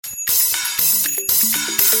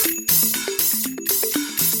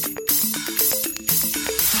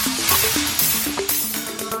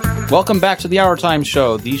Welcome back to the Hour Time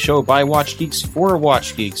Show, the show by Watch Geeks for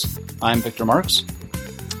Watch Geeks. I'm Victor Marks.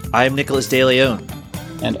 I'm Nicholas DeLeon.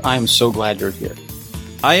 And I'm so glad you're here.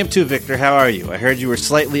 I am too, Victor. How are you? I heard you were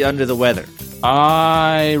slightly under the weather.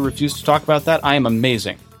 I refuse to talk about that. I am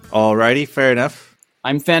amazing. Alrighty, fair enough.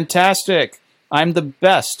 I'm fantastic. I'm the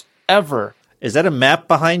best ever. Is that a map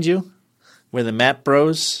behind you? Where the map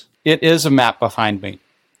bros? It is a map behind me.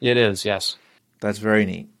 It is, yes. That's very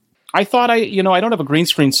neat. I thought I don't have a green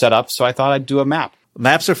screen set up, so I thought I'd do a map.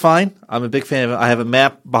 Maps are fine. I'm a big fan of it. I have a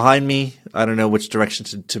map behind me. I don't know which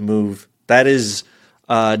direction to move. That is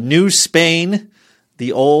New Spain,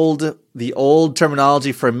 the old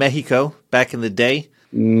terminology for Mexico back in the day.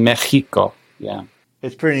 Mexico, yeah.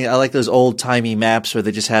 It's pretty neat. I like those old-timey maps where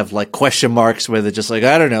they just have like question marks where they're just like,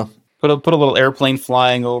 I don't know. Put a little airplane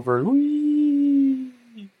flying over. Whee!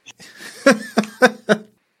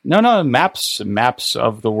 No, maps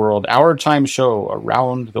of the world. Our Time Show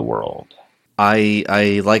around the world.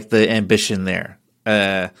 I like the ambition there.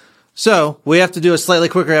 So we have to do a slightly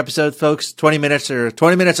quicker episode, folks. 20 minutes or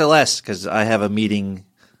less, because I have a meeting.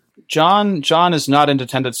 John is not in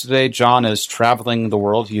attendance today. John is traveling the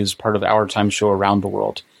world. He is part of Our Time Show around the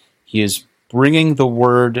world. He is bringing the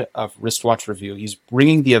word of Wristwatch Review. He's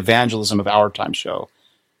bringing the evangelism of Our Time Show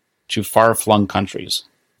to far-flung countries.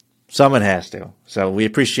 Someone has to. So we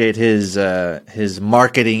appreciate his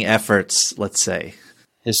marketing efforts, let's say.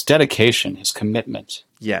 His dedication, his commitment.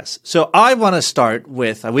 Yes. So I want to start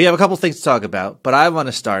with, we have a couple things to talk about, but I want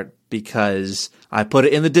to start because I put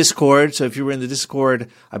it in the Discord. So if you were in the Discord,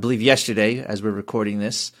 I believe yesterday, as we're recording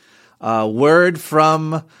this, word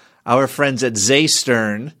from our friends at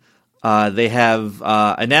Seestern, they have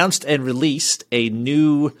announced and released a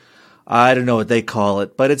new, I don't know what they call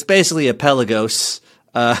it, but it's basically a Pelagos.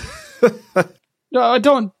 No,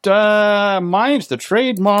 don't mind the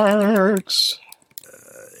trademarks.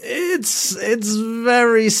 It's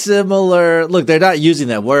very similar. Look, they're not using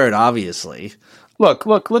that word, obviously.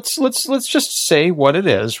 Look. Let's just say what it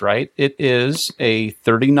is, right? It is a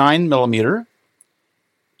 39 millimeter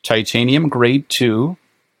titanium grade 2,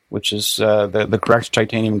 which is the correct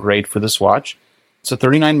titanium grade for this watch. It's a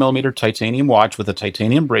 39 millimeter titanium watch with a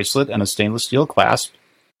titanium bracelet and a stainless steel clasp.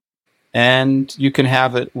 And you can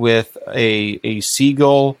have it with a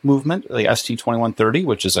Seagull movement, the ST2130,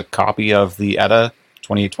 which is a copy of the ETA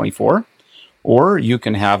 2824, or you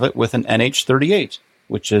can have it with an NH38,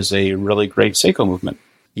 which is a really great Seiko movement.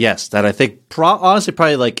 Yes, that I think honestly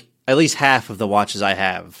probably like at least half of the watches I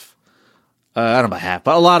have. I don't know about half,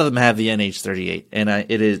 but a lot of them have the NH38, and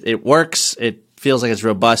it works. It feels like it's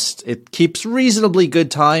robust. It keeps reasonably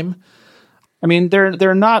good time. I mean,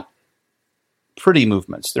 they're not pretty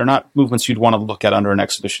movements. They're not movements you'd want to look at under an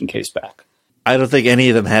exhibition case back. I don't think any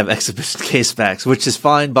of them have exhibition case backs, which is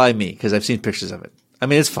fine by me because I've seen pictures of it. I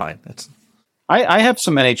mean, it's fine. I have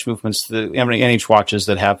some NH movements, the NH watches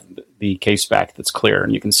that have the case back that's clear,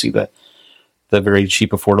 and you can see the very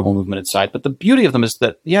cheap, affordable movement inside. But the beauty of them is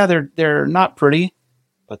that, yeah, they're not pretty,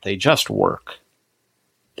 but they just work.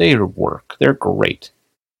 They work. They're great.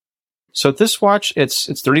 So this watch,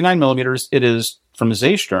 it's 39 millimeters. It is from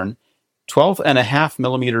Seestern, 12.5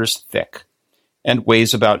 millimeters thick, and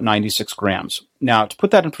weighs about 96 grams. Now, to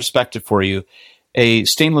put that in perspective for you, a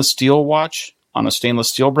stainless steel watch on a stainless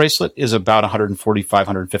steel bracelet is about 145,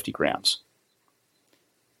 150 grams.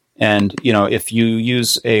 And, if you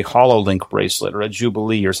use a HoloLink bracelet or a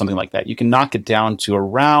Jubilee or something like that, you can knock it down to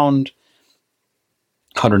around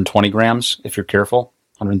 120 grams if you're careful,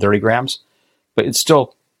 130 grams. But it's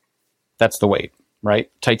still, that's the weight, right?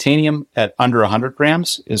 Titanium at under 100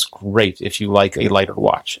 grams is great if you like a lighter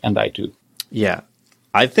watch, and I do. Yeah.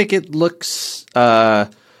 I think it looks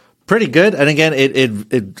pretty good. And again,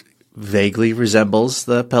 it vaguely resembles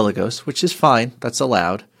the Pelagos, which is fine. That's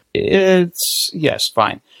allowed. Yes,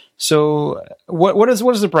 fine. So what is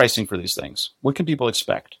the pricing for these things? What can people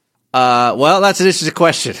expect? Well, that's an interesting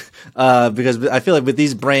question because I feel like with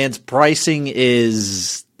these brands, pricing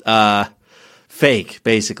is fake,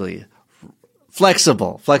 basically.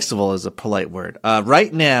 Flexible is a polite word.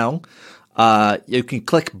 Right now, you can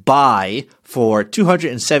click buy for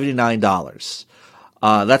 $279.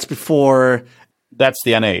 That's before. That's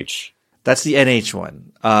the NH. That's the NH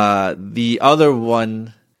one. The other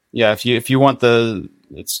one. Yeah, if you want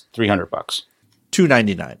it's $300.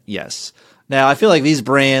 $299. Yes. Now I feel like these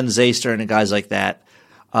brands, Seestern and guys like that,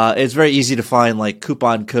 it's very easy to find like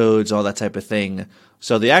coupon codes, all that type of thing.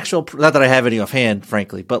 So the actual, not that I have any offhand,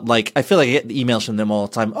 frankly, but like I feel like I get emails from them all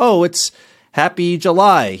the time. Oh, it's Happy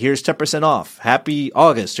July. Here's 10% off. Happy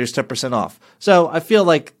August. Here's 10% off. So I feel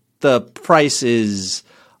like the price is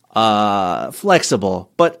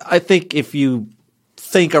flexible, but I think if you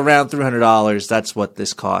think around $300, that's what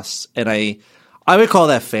this costs. And I would call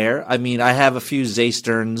that fair. I mean, I have a few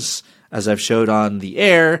Seesterns, as I've showed on the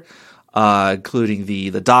air, including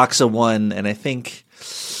the Doxa one, and I think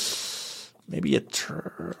maybe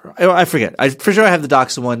I forget. For sure I have the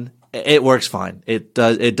Doxa one. It works fine. It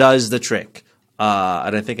does the trick.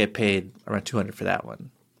 And I think I paid around $200 for that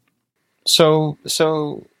one. So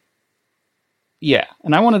yeah,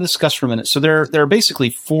 and I want to discuss for a minute. So there are basically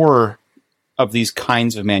 4 of these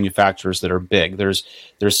kinds of manufacturers that are big. There's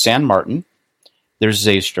San Martin, there's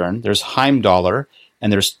Seestern, there's Heimdallr,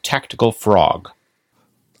 and there's Tactical Frog.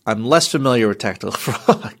 I'm less familiar with Tactical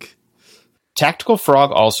Frog. Tactical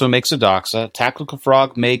Frog also makes a Doxa. Tactical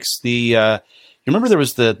Frog makes the. You remember there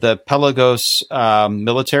was the Pelagos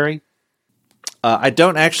military. I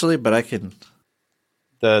don't actually, but I can.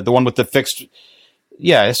 The one with the fixed.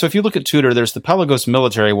 Yeah, so if you look at Tudor, there's the Pelagos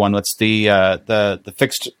military one. That's the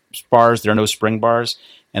fixed bars. There are no spring bars,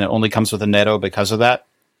 and it only comes with a netto because of that.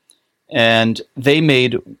 And they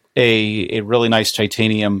made a really nice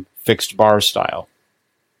titanium fixed bar style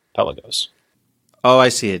Pelagos. Oh, I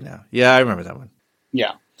see it now. Yeah, I remember that one.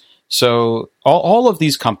 Yeah. So all of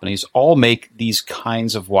these companies all make these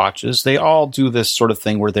kinds of watches. They all do this sort of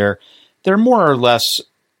thing where they're more or less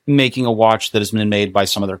making a watch that has been made by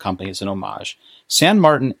some other companies in homage. San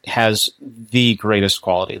Martin has the greatest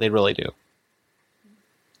quality. They really do.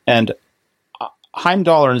 And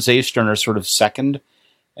Heimdallr and Seestern are sort of second,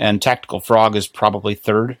 and Tactical Frog is probably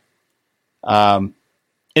third. And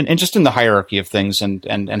just in the hierarchy of things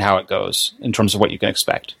and how it goes in terms of what you can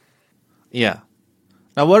expect. Yeah.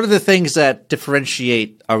 Now, what are the things that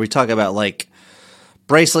differentiate? Are we talking about like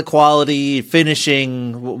bracelet quality,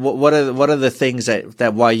 finishing? What are the things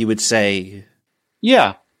that why you would say?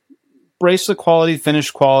 Yeah, bracelet quality,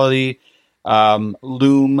 finish quality,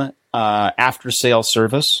 loom, after sale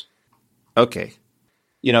service. Okay.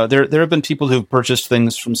 You know, there have been people who've purchased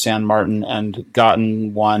things from San Martin and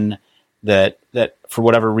gotten one that for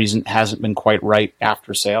whatever reason hasn't been quite right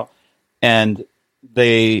after sale, and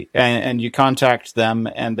you contact them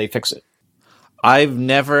and they fix it. I've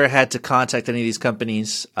never had to contact any of these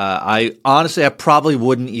companies. I honestly probably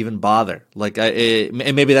wouldn't even bother. Like,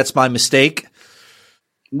 maybe that's my mistake.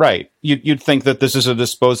 Right. You'd think that this is a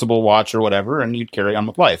disposable watch or whatever, and you'd carry on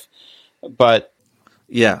with life. But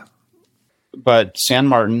yeah. But San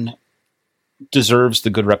Martin deserves the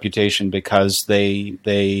good reputation because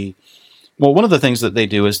well, one of the things that they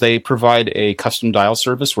do is they provide a custom dial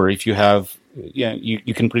service where if you have,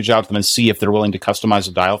 you can reach out to them and see if they're willing to customize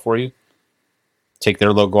a dial for you. Take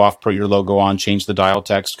their logo off, put your logo on, change the dial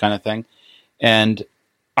text kind of thing. And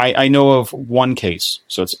I know of one case,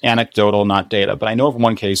 so it's anecdotal, not data, but I know of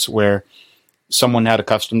one case where someone had a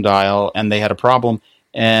custom dial and they had a problem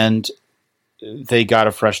and they got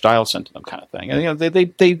a fresh dial sent to them kind of thing. And,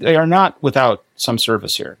 they are not without some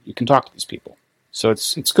service here. You can talk to these people. So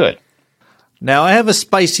it's good. Now, I have a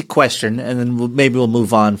spicy question, and then maybe we'll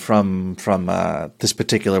move on from this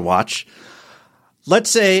particular watch.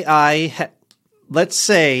 Let's say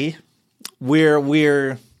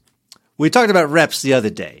we talked about reps the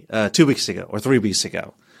other day, 2 weeks ago or 3 weeks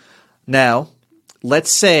ago. Now,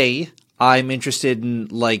 let's say I'm interested in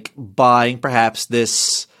like buying perhaps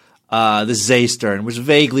this Seestern, which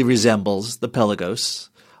vaguely resembles the Pelagos.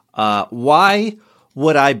 Why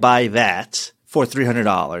would I buy that for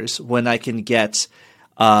 $300 when I can get,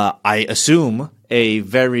 I assume, a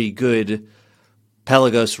very good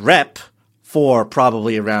Pelagos rep for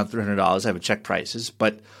probably around $300? I haven't checked prices,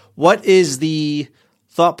 but what is the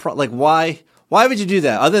thought? Why would you do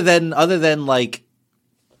that? Other than like,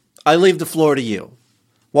 I leave the floor to you.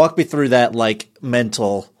 Walk me through that like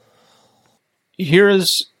mental. Here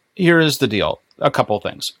is the deal. A couple of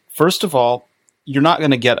things. First of all, you're not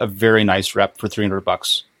going to get a very nice rep for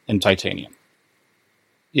 $300 in titanium.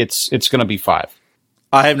 It's going to be $500.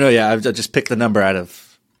 I have no idea. I've just picked the number out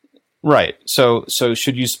of. Right. So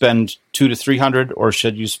should you spend $200 to $300 or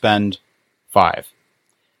should you spend $500?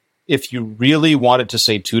 If you really wanted to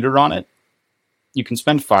say Tudor on it, you can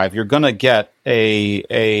spend $500. You're going to get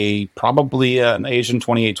a probably an Asian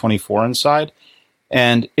 2824 inside,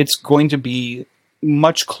 and it's going to be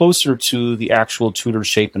much closer to the actual Tudor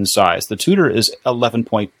shape and size. The Tudor is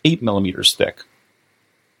 11.8 millimeters thick.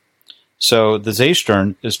 So the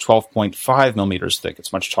Seestern is 12.5 millimeters thick.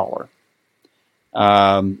 It's much taller.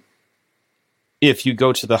 If you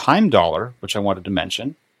go to the Heimdallr, which I wanted to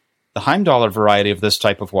mention, the Heimdallr variety of this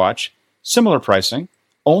type of watch, similar pricing,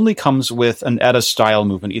 only comes with an ETA style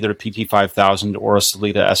movement, either a PT5000 or a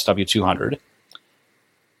Sellita SW200,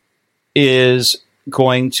 is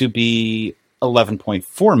going to be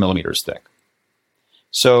 11.4 millimeters thick.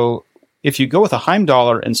 So if you go with a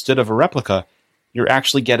Heimdallr instead of a replica, you're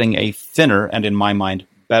actually getting a thinner and, in my mind,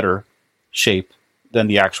 better shape than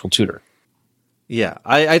the actual Tudor. Yeah,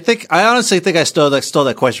 I honestly think I stole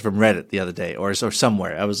that question from Reddit the other day or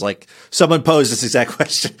somewhere. I was like, someone posed this exact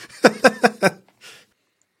question.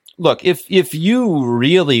 Look, if you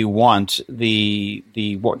really want the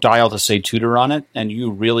dial to say Tudor on it, and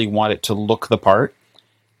you really want it to look the part,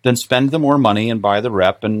 then spend the more money and buy the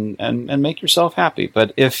rep and make yourself happy.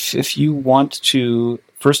 But if you want to,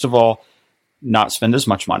 first of all, not spend as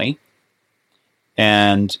much money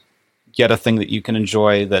and get a thing that you can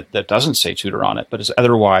enjoy that doesn't say Tudor on it, but is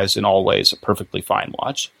otherwise in all ways a perfectly fine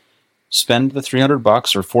watch, spend the $300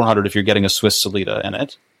 or $400 if you're getting a Swiss Solita in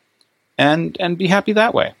it, and be happy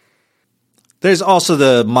that way. There's also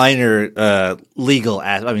the minor legal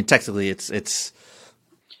technically it's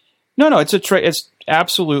No, it's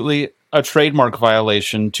absolutely a trademark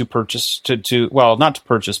violation to purchase well, not to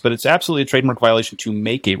purchase, but it's absolutely a trademark violation to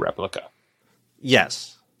make a replica.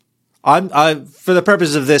 Yes. I for the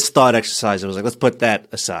purpose of this thought exercise, I was like, let's put that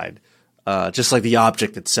aside. Just like the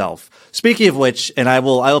object itself. Speaking of which, and I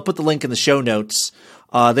will put the link in the show notes.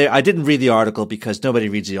 I didn't read the article because nobody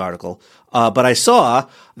reads the article. But I saw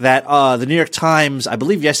that the New York Times, I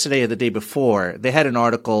believe yesterday or the day before, they had an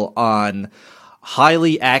article on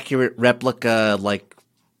highly accurate replica like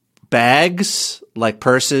bags, like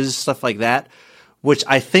purses, stuff like that. Which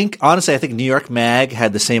honestly, I think New York Mag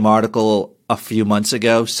had the same article a few months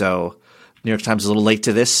ago, so New York Times is a little late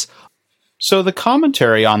to this. So the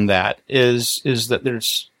commentary on that is that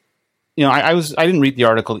there's, I didn't read the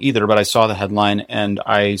article either, but I saw the headline and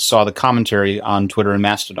I saw the commentary on Twitter and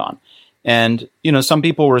Mastodon. And, some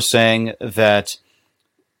people were saying that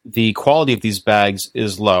the quality of these bags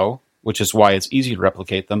is low, which is why it's easy to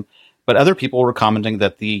replicate them. But other people were commenting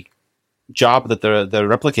that the job that the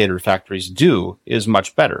replicator factories do is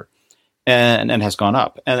much better and has gone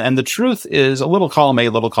up. And the truth is a little column A,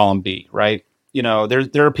 little column B, right?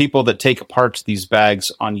 There are people that take apart these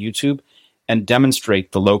bags on YouTube and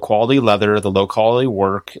demonstrate the low quality leather, the low quality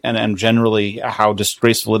work, and generally how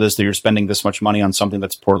disgraceful it is that you're spending this much money on something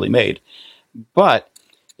that's poorly made. But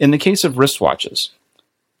in the case of wristwatches,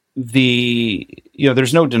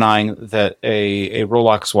 there's no denying that a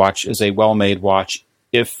Rolex watch is a well-made watch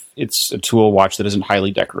if it's a tool watch that isn't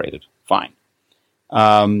highly decorated. Fine.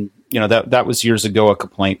 That was years ago. A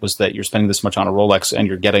complaint was that you're spending this much on a Rolex and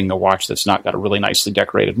you're getting a watch that's not got a really nicely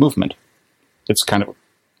decorated movement. It's kind of,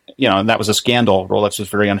 and that was a scandal. Rolex was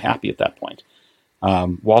very unhappy at that point.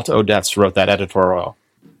 Walt Odets wrote that editorial.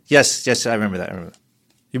 Yes, I remember that.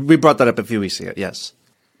 We brought that up a few weeks ago. Yes.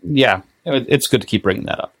 Yeah, it's good to keep bringing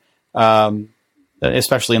that up,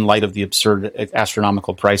 especially in light of the absurd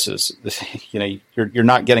astronomical prices. You're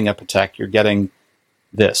not getting a Patek, you're getting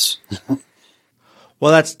this.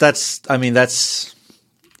 Well, that's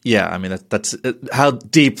how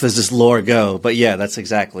deep does this lore go? But yeah, that's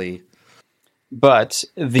exactly. But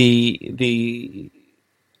the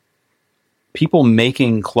people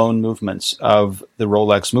making clone movements of the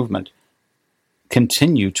Rolex movement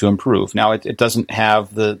continue to improve. Now, it doesn't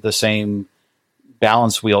have the same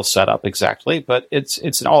balance wheel setup exactly, but it's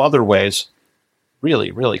in all other ways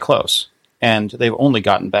really, really close. And they've only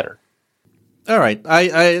gotten better. All right.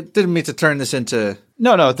 I didn't mean to turn this into...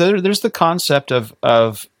 No. There's the concept of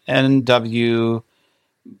NWBIG,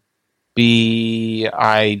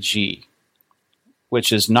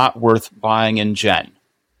 which is not worth buying in gen,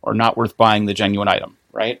 or not worth buying the genuine item,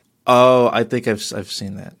 right? Oh, I think I've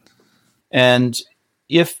seen that. And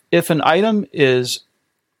if an item is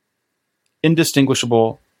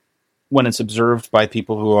indistinguishable when it's observed by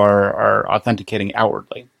people who are authenticating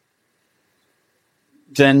outwardly,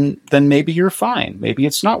 then maybe you're fine. Maybe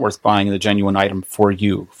it's not worth buying the genuine item for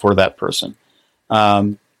that person.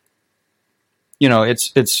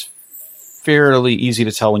 It's fairly easy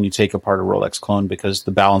to tell when you take apart a Rolex clone because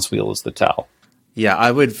the balance wheel is the tell. Yeah,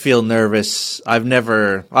 I would feel nervous. I've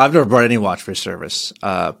never brought any watch for service.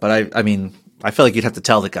 But I feel like you'd have to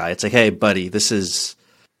tell the guy. It's like, hey, buddy, this is.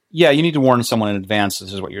 Yeah, you need to warn someone in advance.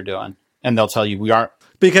 This is what you're doing, and they'll tell you we aren't.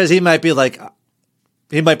 Because he might be like,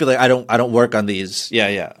 I don't work on these.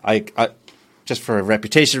 Yeah. I just for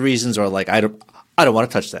reputation reasons, or like I don't want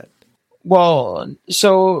to touch that. Well,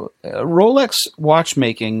 so Rolex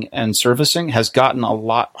watchmaking and servicing has gotten a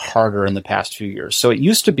lot harder in the past few years. So it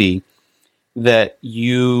used to be that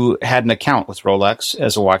you had an account with Rolex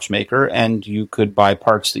as a watchmaker and you could buy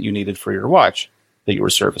parts that you needed for your watch that you were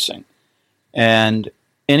servicing. And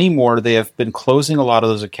anymore, they have been closing a lot of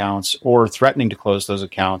those accounts or threatening to close those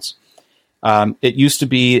accounts. It used to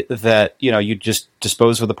be that, you just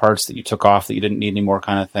dispose of the parts that you took off that you didn't need anymore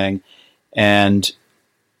kind of thing. And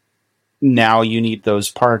now you need those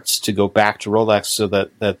parts to go back to Rolex so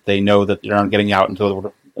that they know that they aren't getting out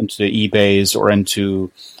into eBays or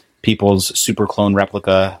into people's super clone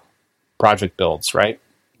replica project builds, right?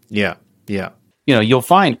 Yeah, yeah. You'll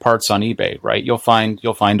find parts on eBay, right? You'll find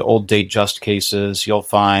old date just cases. You'll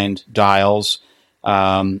find dials.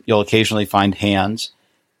 You'll occasionally find hands,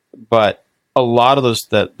 but a lot of those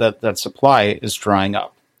that supply is drying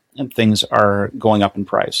up, and things are going up in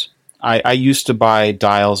price. I used to buy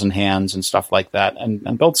dials and hands and stuff like that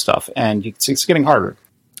and build stuff, and it's getting harder.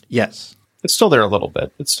 Yes. It's still there a little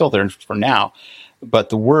bit. It's still there for now. But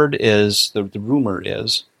the word is, the rumor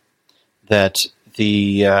is that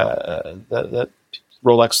that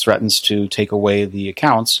Rolex threatens to take away the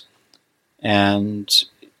accounts, and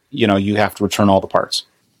you have to return all the parts.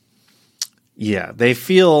 Yeah, they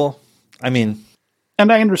feel, and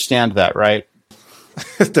I understand that, right?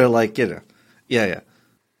 They're like, yeah.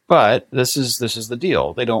 But this is the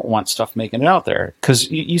deal. They don't want stuff making it out there,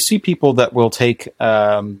 because you see people that will take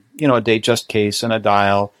a date just case and a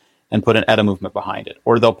dial and put an ETA movement behind it,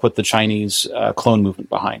 or they'll put the Chinese clone movement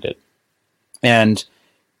behind it. And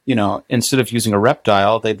instead of using a rep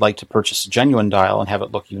dial, they'd like to purchase a genuine dial and have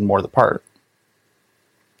it look even more the part.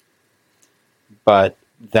 But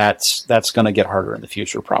that's going to get harder in the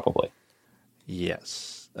future, probably.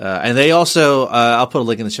 Yes. And they also, I'll put a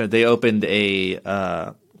link in the show, they opened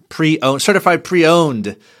a certified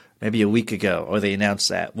pre-owned maybe a week ago, or they announced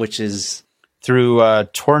that, which is through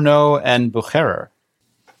Torno and Bucherer.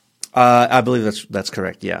 I believe that's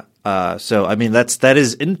correct. Yeah. So that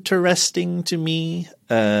is interesting to me.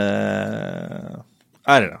 I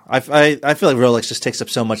don't know. I feel like Rolex just takes up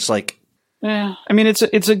so much.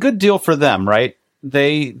 It's a good deal for them, right?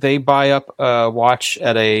 They buy up a watch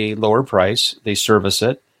at a lower price, they service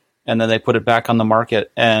it, and then they put it back on the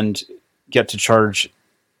market and get to charge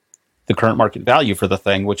the current market value for the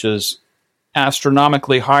thing, which is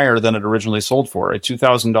astronomically higher than it originally sold for. A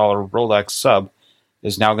 $2,000 Rolex sub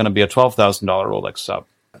is now going to be a $12,000 Rolex sub.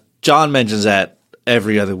 John mentions that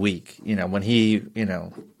every other week. When he,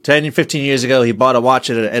 10, 15 years ago, he bought a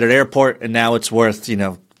watch at an airport, and now it's worth,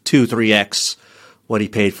 2-3x what he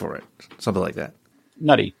paid for it. Something like that.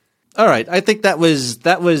 Nutty. All right. I think that was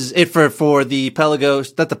it for the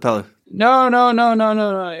Pelagos. Not the Pelagos. No.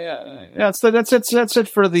 Yeah. That's it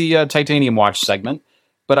for the titanium watch segment.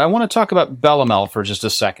 But I want to talk about Bellamel for just a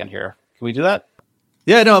second here. Can we do that?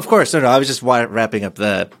 Yeah, no, of course. No, I was just wrapping up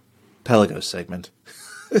the Pelagos segment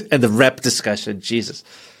and the rep discussion. Jesus.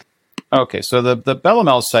 Okay, so the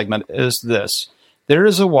Bellamel segment is this. There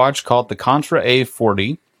is a watch called the Contra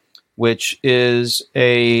A40, which is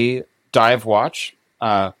a dive watch.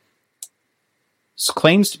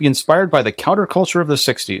 Claims to be inspired by the counterculture of the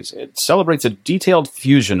 60s. It celebrates a detailed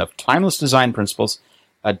fusion of timeless design principles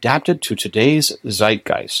adapted to today's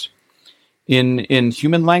zeitgeist. In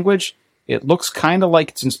human language, it looks kind of like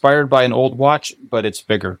it's inspired by an old watch, but it's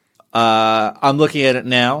bigger. I'm looking at it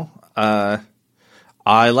now.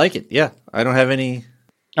 I like it. Yeah, I don't have any.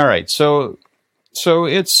 All right, so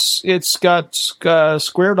it's got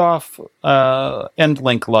squared off end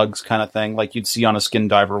link lugs kind of thing, like you'd see on a skin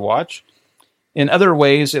diver watch. In other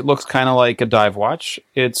ways, it looks kind of like a dive watch.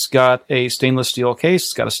 It's got a stainless steel case.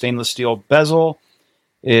 It's got a stainless steel bezel.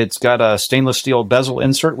 It's got a stainless steel bezel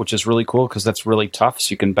insert, which is really cool because that's really tough,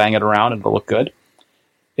 so you can bang it around and it'll look good.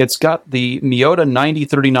 It's got the Miyota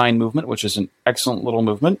 9039 movement, which is an excellent little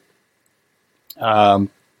movement.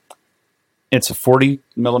 It's a 40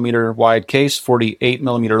 millimeter wide case, 48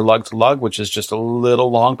 millimeter lug to lug, which is just a little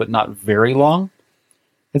long, but not very long.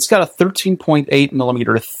 It's got a 13.8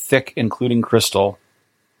 millimeter thick, including crystal,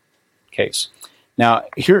 case. Now,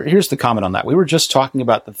 here's the comment on that. We were just talking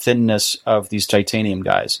about the thinness of these titanium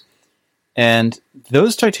guys. And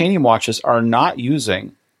those titanium watches are not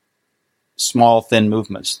using small, thin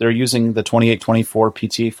movements. They're using the 2824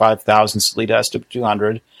 PT 5000 Sellita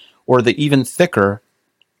SW200 or the even thicker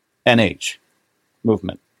NH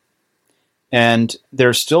movement. And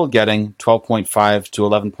they're still getting 12.5 to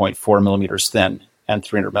 11.4 millimeters thin and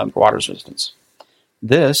 300 millimeter water resistance.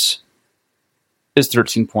 This is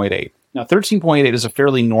 13.8. Now, 13.8 is a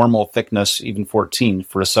fairly normal thickness, even 14,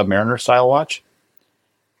 for a Submariner style watch.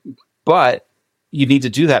 But you need to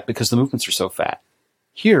do that because the movements are so fat.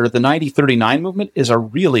 Here, the 9039 movement is a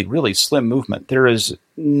really, really slim movement. There is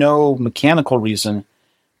no mechanical reason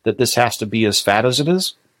that this has to be as fat as it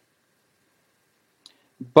is.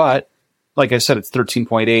 But, like I said, it's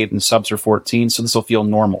 13.8 and subs are 14, so this will feel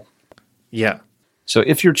normal. Yeah. So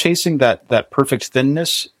if you're chasing that perfect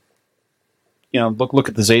thinness, look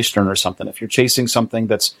at the Seestern or something. If you're chasing something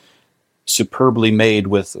that's superbly made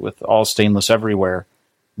with all stainless everywhere,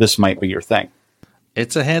 this might be your thing.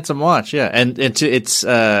 It's a handsome watch, yeah. And it's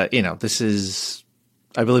this is,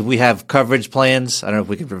 I believe we have coverage plans. I don't know if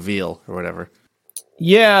we can reveal or whatever.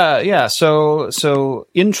 Yeah. So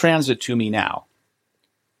in transit to me now,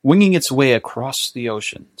 winging its way across the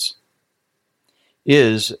oceans,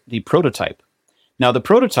 is the prototype. Now, the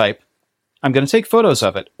prototype, I'm going to take photos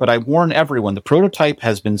of it, but I warn everyone, the prototype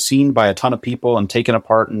has been seen by a ton of people and taken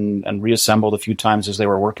apart and reassembled a few times as they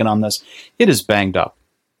were working on this. It is banged up.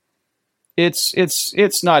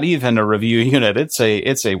 It's not even a review unit. It's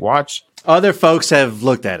a watch. Other folks have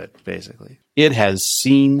looked at it, basically. It has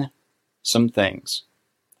seen some things,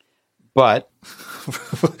 but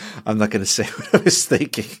I'm not going to say what I was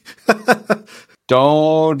thinking.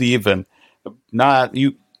 Don't even. Not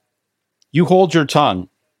you. You hold your tongue.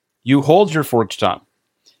 You hold your forked tongue.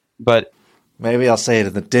 But maybe I'll say it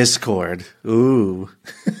in the Discord. Ooh.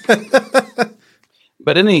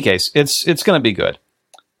 But in any case, it's going to be good.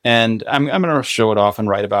 And I'm going to show it off and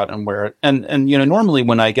write about it and wear it. And normally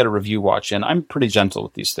when I get a review watch in, I'm pretty gentle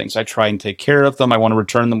with these things. I try and take care of them. I want to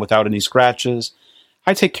return them without any scratches.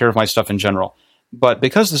 I take care of my stuff in general. But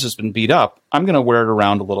because this has been beat up, I'm going to wear it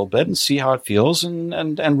around a little bit and see how it feels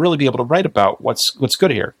and really be able to write about what's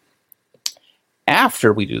good here.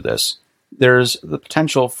 After we do this, there's the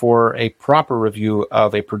potential for a proper review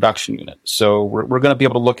of a production unit. So we're going to be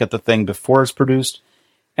able to look at the thing before it's produced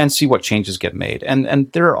and see what changes get made.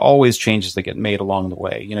 And there are always changes that get made along the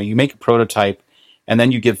way. You make a prototype, and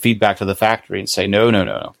then you give feedback to the factory and say,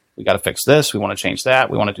 no. We got to fix this. We want to change that.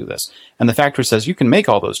 We want to do this. And the factory says, you can make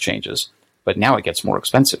all those changes, but now it gets more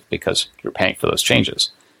expensive because you're paying for those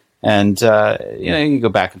changes. And, you go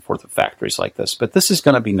back and forth with factories like this. But this is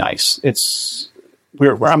going to be nice. It's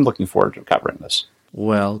where I'm looking forward to covering this.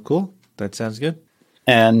 Well, cool. That sounds good.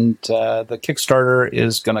 And the Kickstarter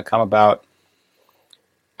is going to come about.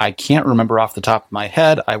 I can't remember off the top of my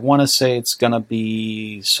head. I want to say it's going to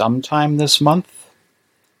be sometime this month,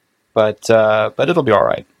 but it'll be all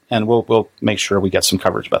right, and we'll make sure we get some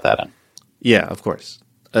coverage about that in. Yeah, of course.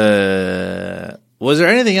 Was there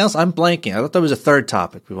anything else? I'm blanking. I thought there was a third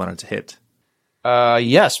topic we wanted to hit.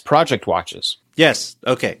 Yes, project watches. Yes.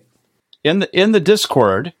 Okay. In the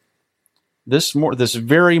Discord, this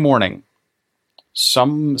very morning,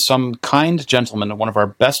 some kind gentleman, one of our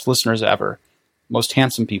best listeners ever, most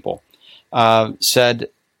handsome people, said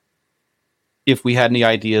if we had any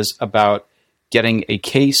ideas about getting a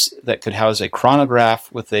case that could house a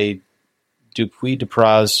chronograph with a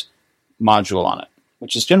Dupuis-Dupraz module on it,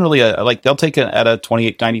 which is generally they'll take it at a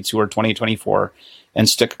 2892 or 2824 and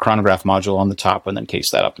stick a chronograph module on the top and then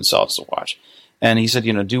case that up and sell it as a watch. And he said,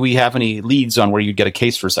 do we have any leads on where you'd get a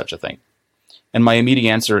case for such a thing? And my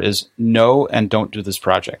immediate answer is no, and don't do this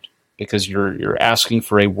project because you're asking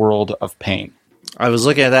for a world of pain. I was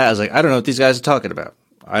looking at that. I was like, I don't know what these guys are talking about.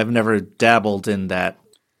 I've never dabbled in that.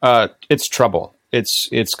 It's trouble.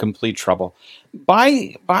 It's complete trouble.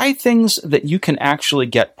 Buy things that you can actually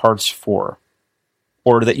get parts for,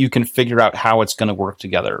 or that you can figure out how it's going to work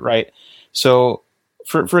together, right? So,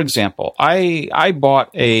 for example, I bought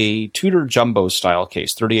a Tudor jumbo style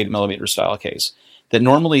case, 38 millimeter style case, that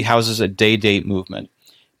normally houses a day-date movement.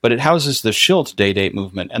 But it houses the Schild day-date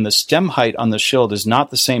movement, and the stem height on the Schild is not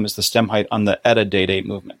the same as the stem height on the ETA day-date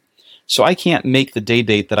movement. So I can't make the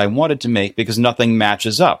day-date that I wanted to make because nothing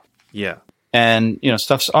matches up. Yeah. And,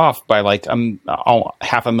 stuff's off by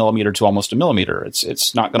half a millimeter to almost a millimeter.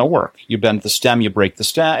 It's not going to work. You bend the stem, you break the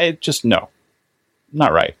stem. No,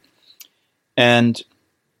 not right. And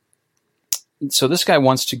so this guy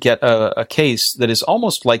wants to get a case that is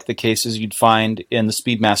almost like the cases you'd find in the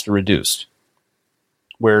Speedmaster Reduced,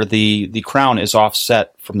 where the crown is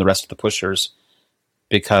offset from the rest of the pushers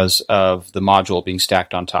because of the module being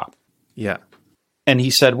stacked on top. Yeah. And he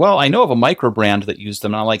said, well, I know of a micro brand that used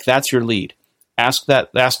them. And I'm like, that's your lead. Ask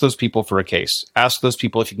those people for a case. Ask those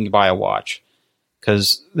people if you can buy a watch.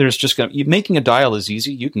 Because there's just making a dial is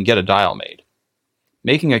easy. You can get a dial made.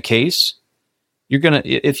 Making a case,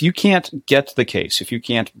 if you can't get the case, if you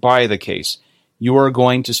can't buy the case, you are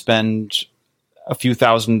going to spend a few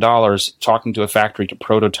 $1,000s talking to a factory to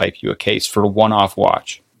prototype you a case for a one-off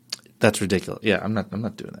watch. That's ridiculous. Yeah, I'm not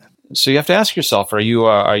doing that. So you have to ask yourself: Are you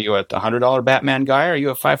a $100 Batman guy, or are you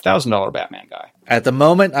a $5,000 Batman guy? At the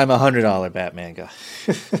moment, I'm a $100 Batman guy.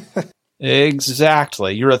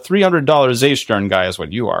 Exactly. You're a $300 Seestern guy, is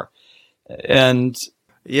what you are. And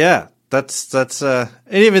yeah, that's. And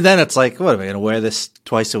even then, it's like, what am I going to wear this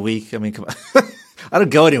twice a week? I mean, come on. I don't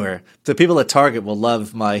go anywhere. The people at Target will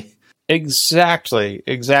love my. Exactly.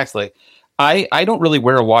 I don't really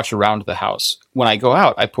wear a watch around the house. When I go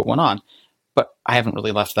out, I put one on, but I haven't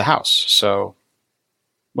really left the house. So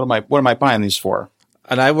what am I buying these for?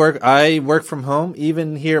 And I work from home,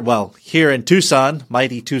 even here. Well, here in Tucson,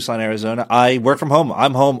 mighty Tucson, Arizona, I work from home.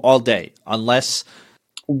 I'm home all day, unless.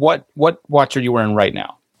 What watch are you wearing right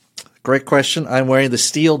now? Great question. I'm wearing the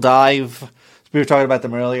Steel Dive. We were talking about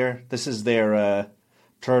them earlier. This is their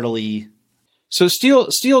turtley. So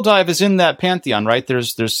Steel Dive is in that pantheon, right?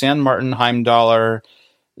 There's San Martin, Heimdallr,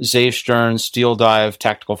 Seestern, Steel Dive,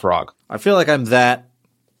 Tactical Frog. I feel like I'm that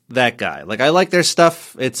guy. Like, I like their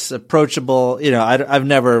stuff. It's approachable. You know,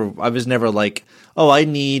 I was never like, oh, I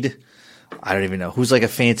don't even know who's like a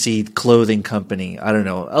fancy clothing company. I don't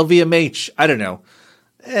know, LVMH. I don't know.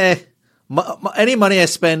 Any money I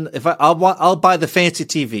spend, I'll buy the fancy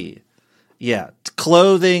TV. Yeah,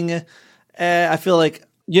 clothing. I feel like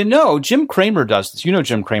Jim Cramer does this. You know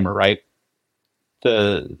Jim Cramer, right?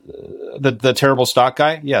 The terrible stock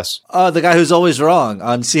guy. Yes. The guy who's always wrong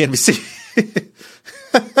on CNBC.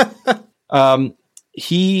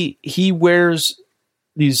 He wears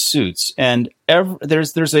these suits, and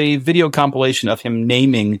there's a video compilation of him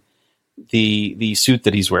naming the suit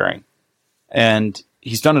that he's wearing, and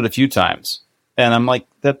he's done it a few times. And I'm like,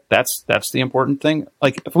 that's the important thing.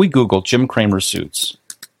 Like, if we Google Jim Cramer suits,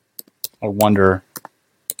 I wonder.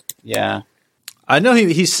 Yeah, I know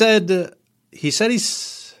he said he's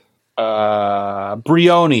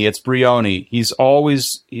Brioni. It's Brioni. He's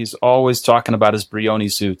always talking about his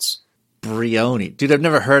Brioni suits. Brioni. Dude, I've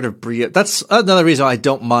never heard of Brioni. That's another reason I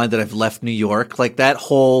don't mind that I've left New York. Like, that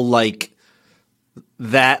whole, like,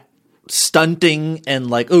 that stunting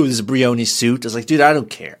and like, oh, this is a Brioni suit. It's like, dude, I don't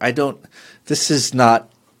care. This is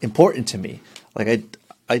not important to me. Like,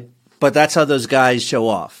 but that's how those guys show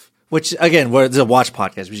off. Which, again, this is a watch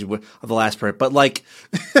podcast. We should of the last part. But, like,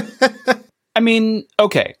 I mean,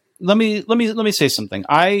 okay. Let me say something.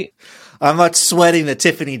 I'm not sweating the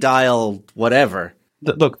Tiffany dial, whatever.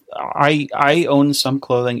 Look, I own some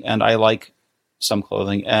clothing, and I like some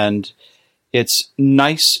clothing, and it's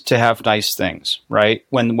nice to have nice things, right?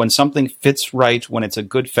 When something fits right, when it's a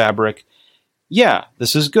good fabric, yeah,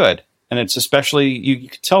 this is good. And it's especially, you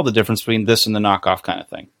can tell the difference between this and the knockoff kind of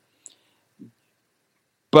thing.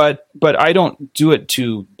 But I don't do it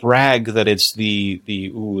to brag that it's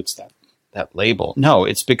it's that label. No,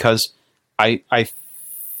 it's because I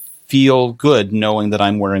feel good knowing that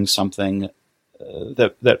I'm wearing something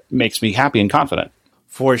that makes me happy and confident.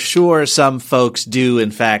 For sure, some folks do,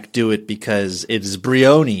 in fact, do it because it is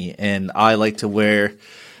Brioni, and I like to wear,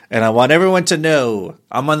 and I want everyone to know,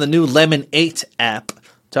 I'm on the new Lemon 8 app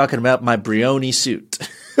talking about my Brioni suit.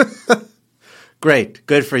 Great.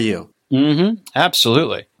 Good for you. Mm-hmm.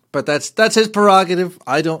 Absolutely. But that's his prerogative.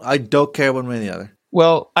 I don't care one way or the other.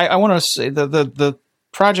 Well, I want to say the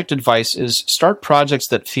project advice is start projects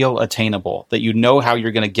that feel attainable, that you know how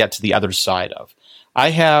you're going to get to the other side of. I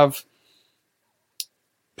have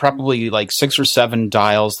probably like 6 or 7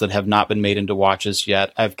 dials that have not been made into watches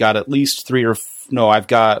yet. I've got at least I've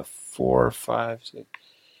got 4 or 5, 6,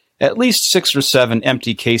 at least 6 or 7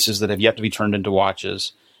 empty cases that have yet to be turned into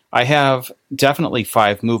watches. I have definitely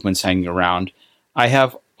 5 movements hanging around. I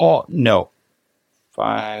have 5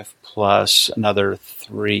 plus another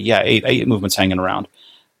 3. Yeah, 8 movements hanging around.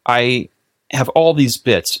 I have all these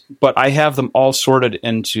bits, but I have them all sorted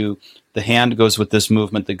into the hand goes with this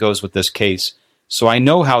movement that goes with this case. So I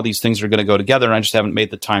know how these things are going to go together, and I just haven't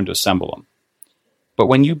made the time to assemble them. But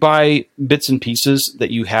when you buy bits and pieces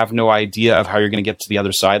that you have no idea of how you're going to get to the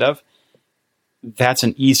other side of, that's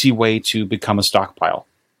an easy way to become a stockpile.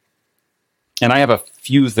 And I have a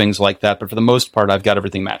few things like that, but for the most part, I've got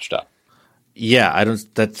everything matched up. Yeah,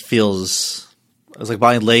 that feels, it's like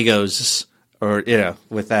buying Legos or,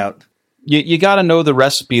 without. You got to know the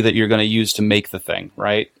recipe that you're going to use to make the thing,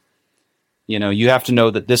 right? You have to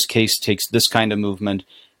know that this case takes this kind of movement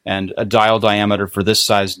and a dial diameter for this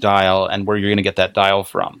size dial and where you're going to get that dial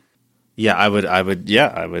from. Yeah, I would.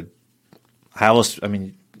 How else? I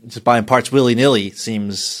mean, just buying parts willy-nilly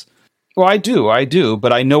seems... Well, I do,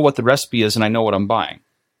 but I know what the recipe is and I know what I'm buying.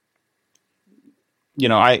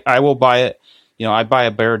 I will buy it. I buy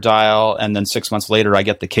a bare dial, and then 6 months later, I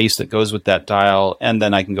get the case that goes with that dial, and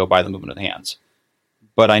then I can go buy the movement of the hands.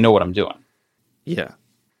 But I know what I'm doing. Yeah.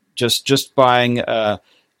 Just buying. There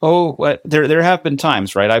have been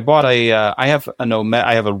times, right? I have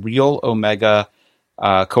a real Omega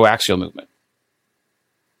coaxial movement,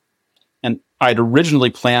 and I'd originally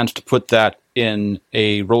planned to put that in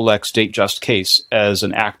a Rolex date just case as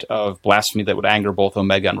an act of blasphemy that would anger both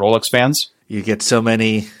Omega and Rolex fans. You get so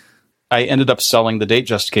many. I ended up selling the date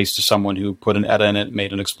just case to someone who put an ETA in it and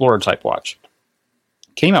made an Explorer type watch.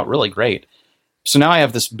 Came out really great. So now I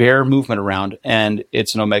have this bare movement around, and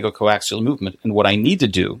it's an Omega coaxial movement. And what I need to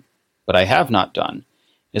do, but I have not done,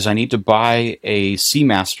 is I need to buy a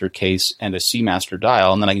Seamaster case and a Seamaster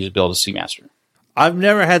dial, and then I can just build a Seamaster. I've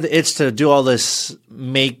never had the itch to do all this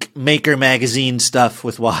Maker magazine stuff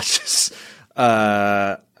with watches.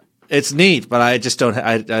 It's neat, but I just don't.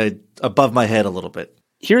 I above my head a little bit.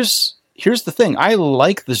 Here's the thing. I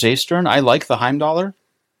like the Seestern. I like the Heimdallr.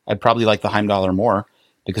 I'd probably like the Heimdallr more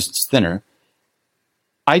because it's thinner.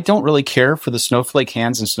 I don't really care for the snowflake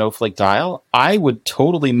hands and snowflake dial. I would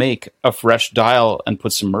totally make a fresh dial and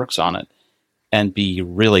put some Mercs on it and be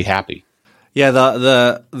really happy. Yeah,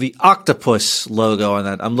 the octopus logo on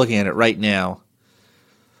that. I'm looking at it right now.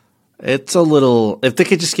 It's a little. If they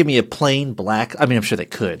could just give me a plain black. I mean, I'm sure they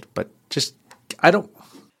could, but just I don't.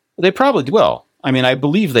 They probably will. I mean, I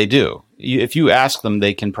believe they do. If you ask them,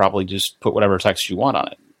 they can probably just put whatever text you want on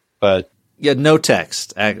it. But yeah, no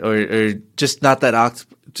text, or just not that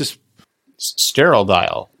just sterile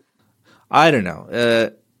dial. I don't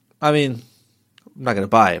know. I mean, I'm not going to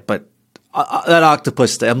buy it, but that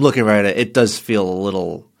octopus, I'm looking right at it. It does feel a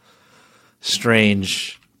little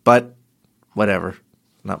strange, but whatever.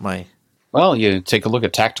 Not my. Well, you take a look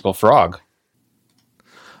at Tactical Frog.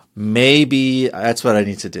 Maybe that's what I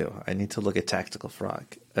need to do. I need to look at Tactical Frog.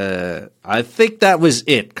 I think that was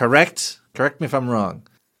it. Correct? Correct me if I'm wrong.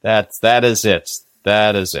 That is it.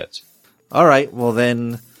 That is it. All right. Well,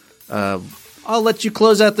 then I'll let you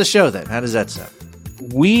close out the show then. How does that sound?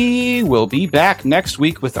 We will be back next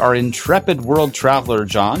week with our intrepid world traveler,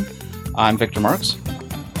 John. I'm Victor Marks.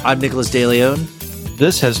 I'm Nicholas DeLeon.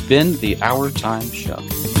 This has been the Our Time Show.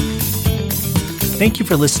 Thank you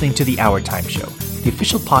for listening to the Our Time Show, the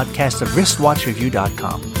official podcast of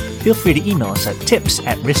wristwatchreview.com. Feel free to email us at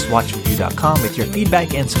tips@wristwatchreview.com with your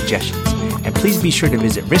feedback and suggestions. And please be sure to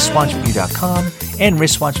visit wristwatchreview.com and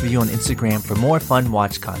wristwatchreview on Instagram for more fun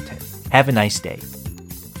watch content. Have a nice day.